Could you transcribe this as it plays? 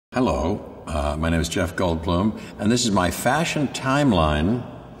Hello, my name is Jeff Goldblum, and this is my fashion timeline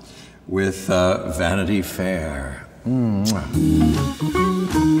with Vanity Fair. Mwah.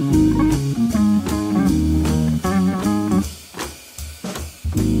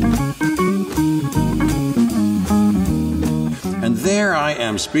 And there I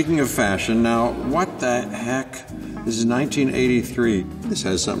am, speaking of fashion. Now, what the heck? This is 1983. This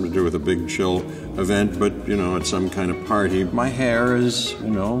has something to do with a big chill event, but, you know, it's some kind of party. My hair is, you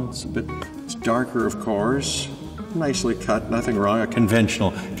know, it's darker, of course. Nicely cut, nothing wrong. A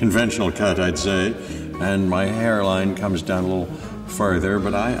conventional cut, I'd say. And my hairline comes down a little further,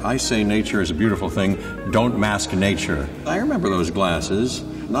 but I say nature is a beautiful thing. Don't mask nature. I remember those glasses.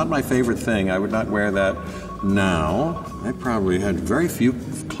 Not my favorite thing. I would not wear that now. I probably had very few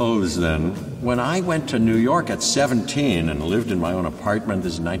clothes then. When I went to New York at 17 and lived in my own apartment,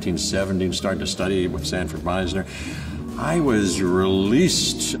 this is 1970, started to study with Sanford Meisner, I was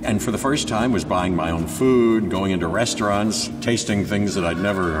released and for the first time was buying my own food, going into restaurants, tasting things that I'd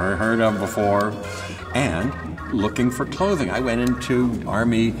never heard of before, and looking for clothing. I went into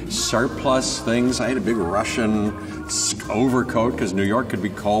army surplus things. I had a big Russian overcoat because New York could be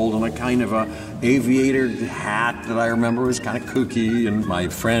cold, and a kind of a aviator hat that I remember was kind of kooky. And my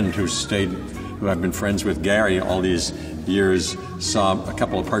friend who I've been friends with, Gary, all these years, saw a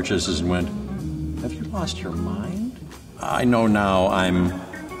couple of purchases and went, "Have you lost your mind?" I know now I'm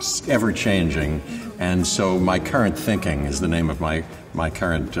ever-changing, and so My Current Thinking is the name of my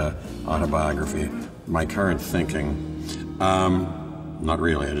current autobiography. My Current Thinking. Not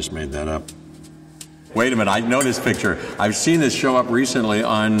really, I just made that up. Wait a minute, I know this picture. I've seen this show up recently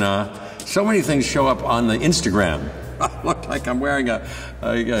on, so many things show up on the Instagram. I look like I'm wearing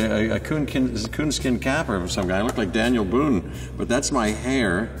a coonskin cap or some guy. I look like Daniel Boone, but that's my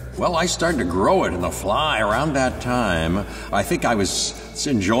hair. Well, I started to grow it in the fly around that time. I think I was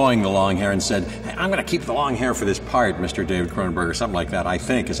enjoying the long hair and said, "Hey, I'm going to keep the long hair for this part, Mr. David Cronenberg," or something like that, I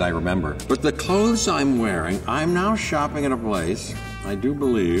think, as I remember. But the clothes I'm wearing, I'm now shopping at a place, I do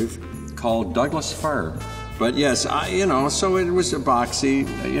believe, called Douglas Fir. But yes, so it was a boxy,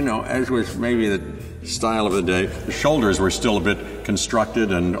 as was maybe the style of the day. The shoulders were still a bit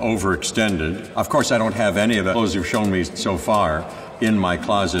constructed and overextended. Of course, I don't have any of the clothes you've shown me so far in my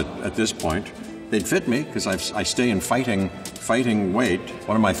closet at this point. They'd fit me because I stay in fighting weight.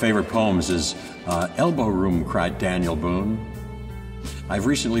 One of my favorite poems is "Elbow Room," cried Daniel Boone. I've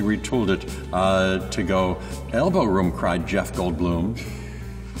recently retooled it to go "Elbow Room," cried Jeff Goldblum,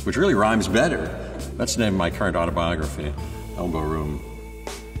 which really rhymes better. That's the name of my current autobiography, Elbow Room.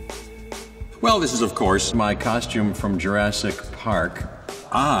 Well, this is, of course, my costume from Jurassic Park.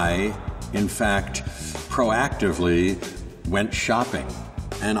 I, in fact, proactively went shopping.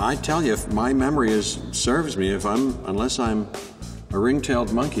 And I tell you, if my memory serves me, unless I'm a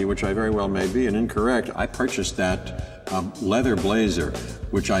ring-tailed monkey, which I very well may be, and incorrect, I purchased that leather blazer,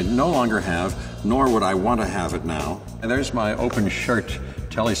 which I no longer have, nor would I want to have it now. And there's my open shirt,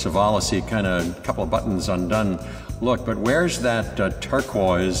 Telly Savalas-y, kind of couple of buttons undone look. But where's that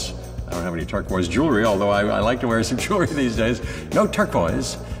turquoise? I don't have any turquoise jewelry, although I like to wear some jewelry these days. No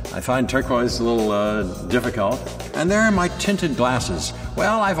turquoise. I find turquoise a little difficult. And there are my tinted glasses.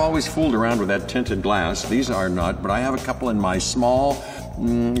 Well, I've always fooled around with that tinted glass. These are not, but I have a couple in my small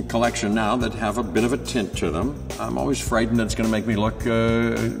collection now that have a bit of a tint to them. I'm always frightened that it's going to make me look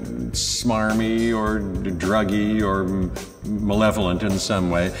smarmy or druggy or malevolent in some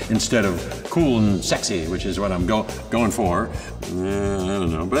way, instead of cool and sexy, which is what I'm going for. I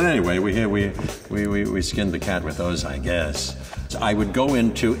don't know. But anyway, we skinned the cat with those, I guess. So I would go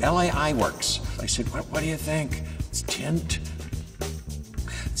into LA Eye Works. I said, what do you think? It's tint?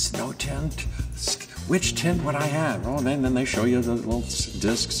 It's no tint? Which tint would I have? Oh, then they show you the little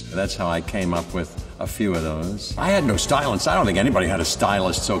discs. That's how I came up with a few of those. I had no stylist. I don't think anybody had a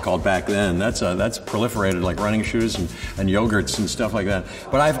stylist, so-called, back then. That's proliferated like running shoes and yogurts and stuff like that.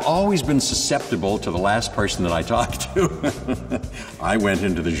 But I've always been susceptible to the last person that I talked to. I went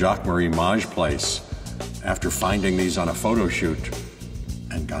into the Jacques-Marie Mage place after finding these on a photo shoot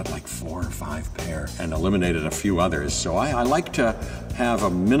and got like 4 or 5 pair and eliminated a few others. So I like to have a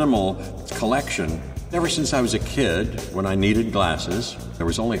minimal collection. Ever since I was a kid, when I needed glasses, there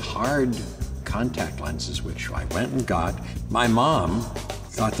was only hard contact lenses, which I went and got. My mom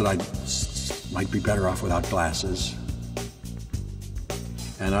thought that I might be better off without glasses.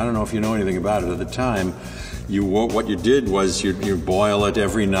 And I don't know if you know anything about it. At the time, what you did was you boil it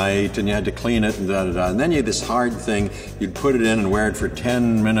every night and you had to clean it and da-da-da. And then you had this hard thing, you'd put it in and wear it for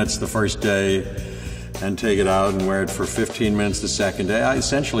 10 minutes the first day and take it out and wear it for 15 minutes the second day.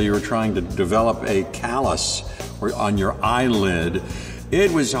 Essentially, you were trying to develop a callus on your eyelid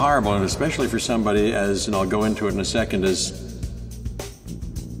It was horrible, and especially for somebody as, and I'll go into it in a second, as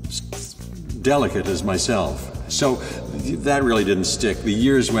delicate as myself. So that really didn't stick. The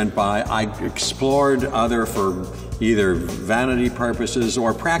years went by. I explored other, for either vanity purposes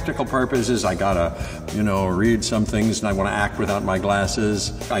or practical purposes. I gotta, read some things and I want to act without my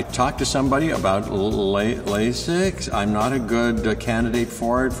glasses. I talked to somebody about LASIK. I'm not a good candidate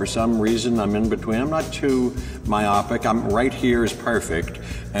for it. For some reason, I'm in between. I'm not too myopic. I'm right here is perfect,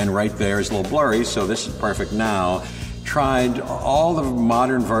 and right there is a little blurry, so this is perfect now. Tried all the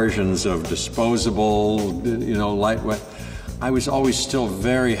modern versions of disposable, lightweight. I was always still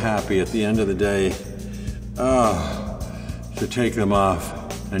very happy at the end of the day to take them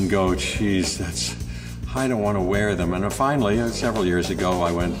off and go, geez, I don't want to wear them. And finally, several years ago,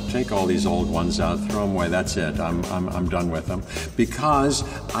 I went, take all these old ones out, throw them away, that's it, I'm done with them. Because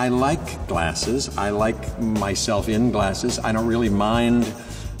I like glasses, I like myself in glasses, I don't really mind.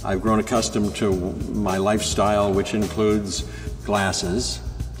 I've grown accustomed to my lifestyle, which includes glasses,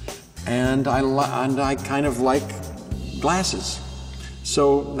 and I kind of like glasses.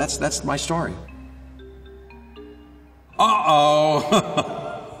 So that's my story. Uh-oh!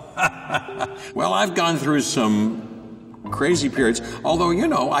 Well, I've gone through some crazy periods, although,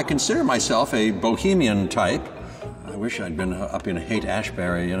 I consider myself a bohemian type. I wish I'd been up in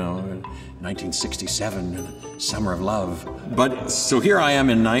Haight-Ashbury, in 1967, Summer of Love. But, so here I am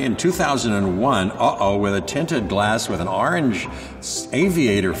in 2001, with a tinted glass with an orange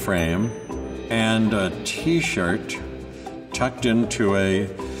aviator frame and a t-shirt tucked into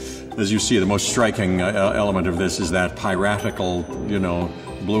as you see, the most striking element of this is that piratical,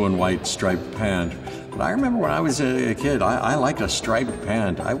 blue and white striped pant. But I remember when I was a kid, I liked a striped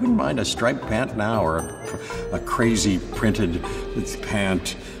pant. I wouldn't mind a striped pant now, or a crazy printed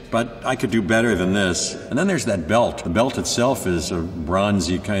pant, but I could do better than this. And then there's that belt. The belt itself is a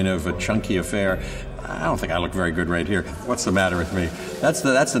bronzy, kind of a chunky affair. I don't think I look very good right here. What's the matter with me? That's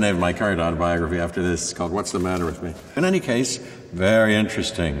the name of my current autobiography after this. It's called What's the Matter with Me? In any case, very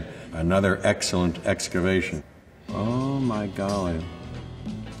interesting. Another excellent excavation. Oh my golly.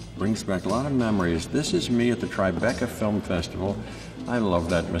 Brings back a lot of memories. This is me at the Tribeca Film Festival. I love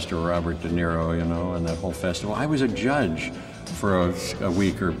that Mr. Robert De Niro, and that whole festival. I was a judge for a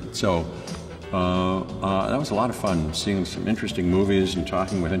week or so. That was a lot of fun, seeing some interesting movies and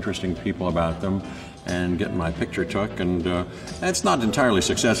talking with interesting people about them and getting my picture took. And it's not entirely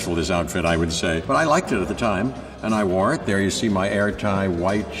successful, this outfit, I would say. But I liked it at the time, and I wore it. There you see my air-tie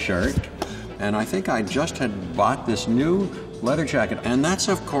white shirt. And I think I just had bought this new leather jacket. And that's,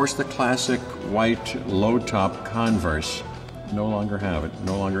 of course, the classic white low-top Converse. No longer have it.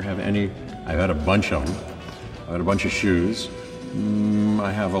 No longer have any. I've had a bunch of them. I've had a bunch of shoes.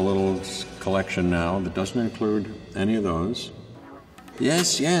 I have a little collection now that doesn't include any of those.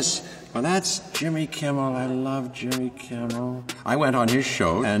 Yes. Well, that's Jimmy Kimmel. I love Jimmy Kimmel. I went on his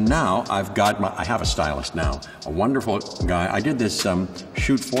show, and now I have a stylist now, a wonderful guy. I did this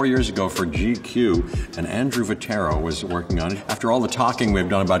shoot 4 years ago for GQ, and Andrew Vitero was working on it. After all the talking we've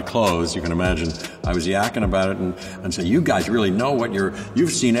done about clothes, you can imagine, I was yakking about it and said, you guys really know what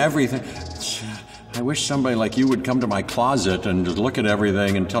you've seen everything. I wish somebody like you would come to my closet and just look at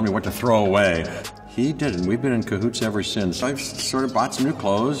everything and tell me what to throw away. He didn't. We've been in cahoots ever since. I've sort of bought some new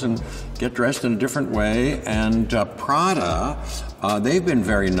clothes and get dressed in a different way. And Prada, they've been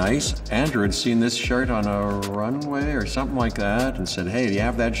very nice. Andrew had seen this shirt on a runway or something like that and said, hey, do you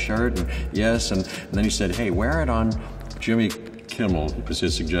have that shirt? And yes. And then he said, hey, wear it on Jimmy Kimmel, was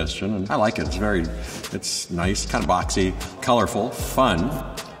his suggestion. And I like it. It's nice, kind of boxy, colorful, fun.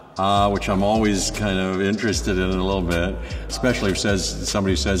 Which I'm always kind of interested in a little bit, especially if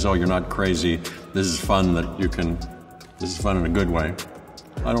somebody says, oh, you're not crazy. This is fun this is fun in a good way.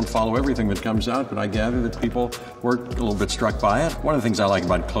 I don't follow everything that comes out, but I gather that people were a little bit struck by it. One of the things I like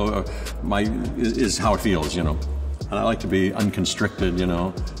about clothes is how it feels, And I like to be unconstricted,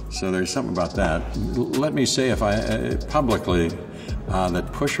 So there's something about that. Let me say publicly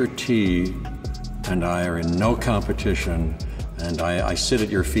that Pusha T and I are in no competition. And I sit at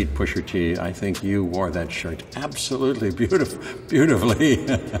your feet, Pusha T. I think you wore that shirt absolutely beautifully.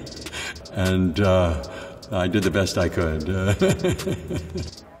 And I did the best I could.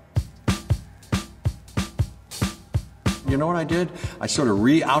 You know what I did? I sort of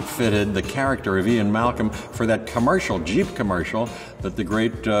re-outfitted the character of Ian Malcolm for that Jeep commercial that the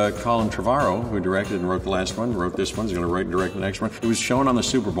great Colin Trevorrow, who directed and wrote the last one, wrote this one, is going to write and direct the next one. It was shown on the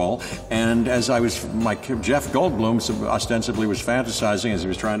Super Bowl, and as Jeff Goldblum ostensibly was fantasizing as he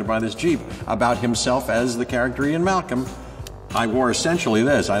was trying to buy this Jeep about himself as the character Ian Malcolm. I wore essentially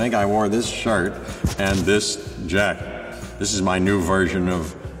this. I think I wore this shirt and this jacket. This is my new version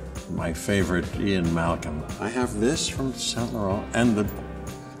of my favorite Ian Malcolm. I have this from Saint Laurent, and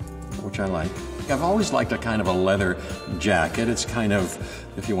which I like. I've always liked a kind of a leather jacket. It's kind of,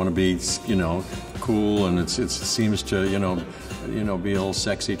 if you want to be, cool, and it seems to, be a little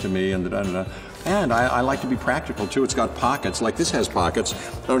sexy to me, and da-da-da. And I like to be practical too. It's got pockets, like this has pockets.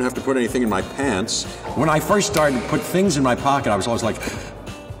 I don't have to put anything in my pants. When I first started to put things in my pocket, I was always like,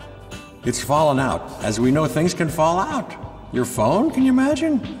 it's fallen out. As we know, things can fall out. Your phone, can you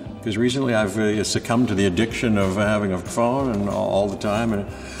imagine? Because recently I've succumbed to the addiction of having a phone and all the time, and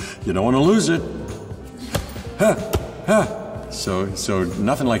you don't want to lose it. So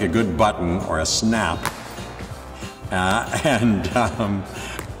nothing like a good button or a snap, or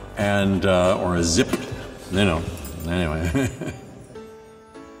a zip, Anyway.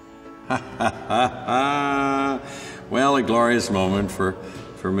 Well, a glorious moment for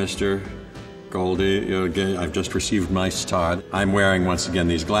Mr. Goldie. I've just received my star. I'm wearing once again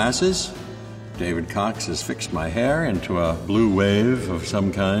these glasses. David Cox has fixed my hair into a blue wave of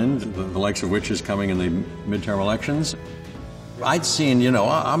some kind, the likes of which is coming in the midterm elections. I'd seen,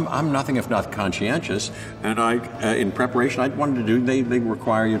 I'm nothing if not conscientious, and in preparation, I wanted to do, they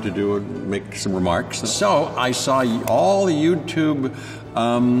require you to make some remarks. So I saw all the YouTube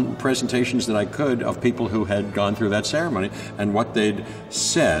presentations that I could of people who had gone through that ceremony and what they'd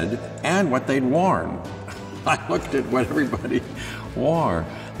said and what they'd worn. I looked at what everybody wore,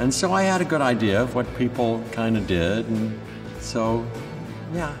 and so I had a good idea of what people kind of did, and so,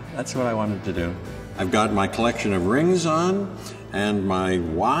 yeah, that's what I wanted to do. I've got my collection of rings on and my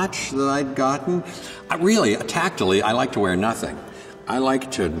watch that I'd gotten. Tactily, I like to wear nothing. I like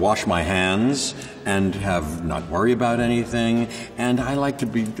to wash my hands and not worry about anything, and I like to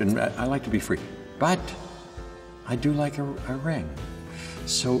be free. But I do like a ring.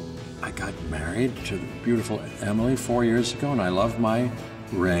 So I got married to the beautiful Emily 4 years ago, and I love my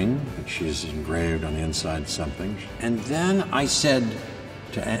ring. She's engraved on the inside something. And then I said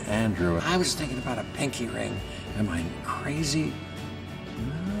to Andrew, I was thinking about a pinky ring. Am I crazy?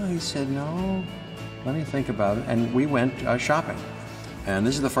 No, he said, no, let me think about it. And we went shopping. And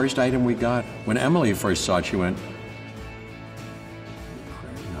this is the first item we got. When Emily first saw it, she went,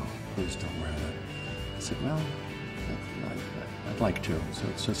 no, please don't wear that. I said, well, I'd like to.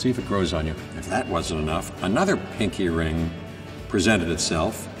 So see if it grows on you. If that wasn't enough, another pinky ring presented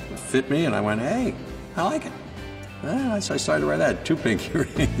itself. It fit me, and I went, hey, I like it. So I started to wear that, 2 pinky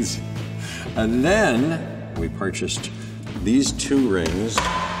rings. And then we purchased these 2 rings,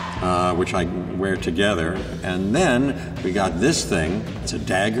 which I wear together. And then we got this thing. It's a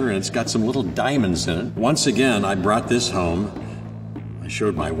dagger, and it's got some little diamonds in it. Once again, I brought this home. I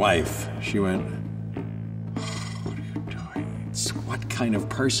showed my wife. She went, what are you doing? What kind of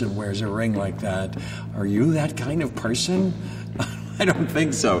person wears a ring like that? Are you that kind of person? I don't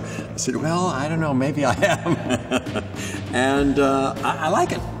think so. I said, well, I don't know, maybe I am. And I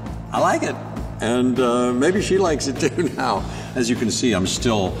like it. I like it. And maybe she likes it too now. As you can see, I'm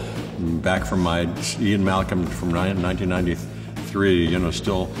still back from my Ian Malcolm from 1993,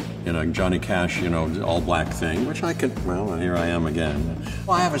 still in a Johnny Cash, all black thing, which I could, well, here I am again.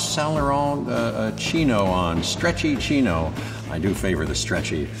 Well, I have a Saint Laurent chino on, stretchy chino. I do favor the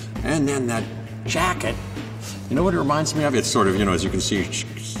stretchy. And then that jacket. You know what it reminds me of? It's sort of, as you can see,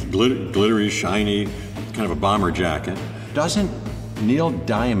 glittery, shiny, kind of a bomber jacket. Doesn't Neil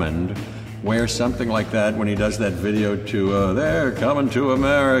Diamond wear something like that when he does that video to, they're coming to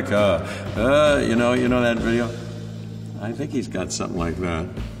America? You know that video? I think he's got something like that.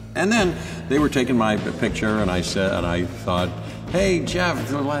 And then they were taking my picture, and I thought, hey, Jeff,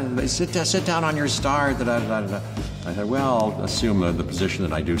 sit down on your star. I said, well, I'll assume the position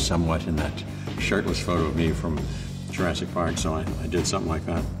that I do somewhat in that shirtless photo of me from Jurassic Park, so I did something like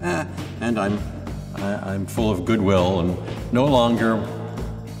that. And I'm full of goodwill and no longer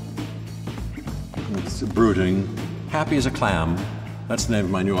brooding. Happy as a clam. That's the name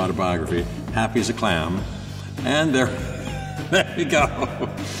of my new autobiography. Happy as a clam. And there we go.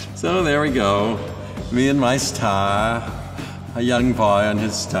 So there we go. Me and my star. A young boy and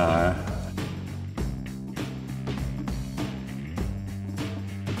his star.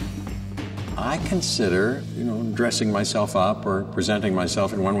 I consider, dressing myself up or presenting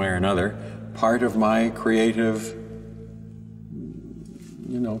myself in one way or another part of my creative,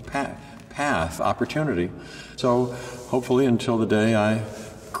 path, opportunity. So hopefully until the day I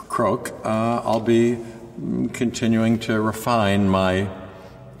croak, I'll be continuing to refine my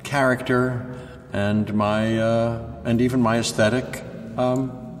character and even my aesthetic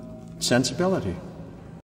sensibility.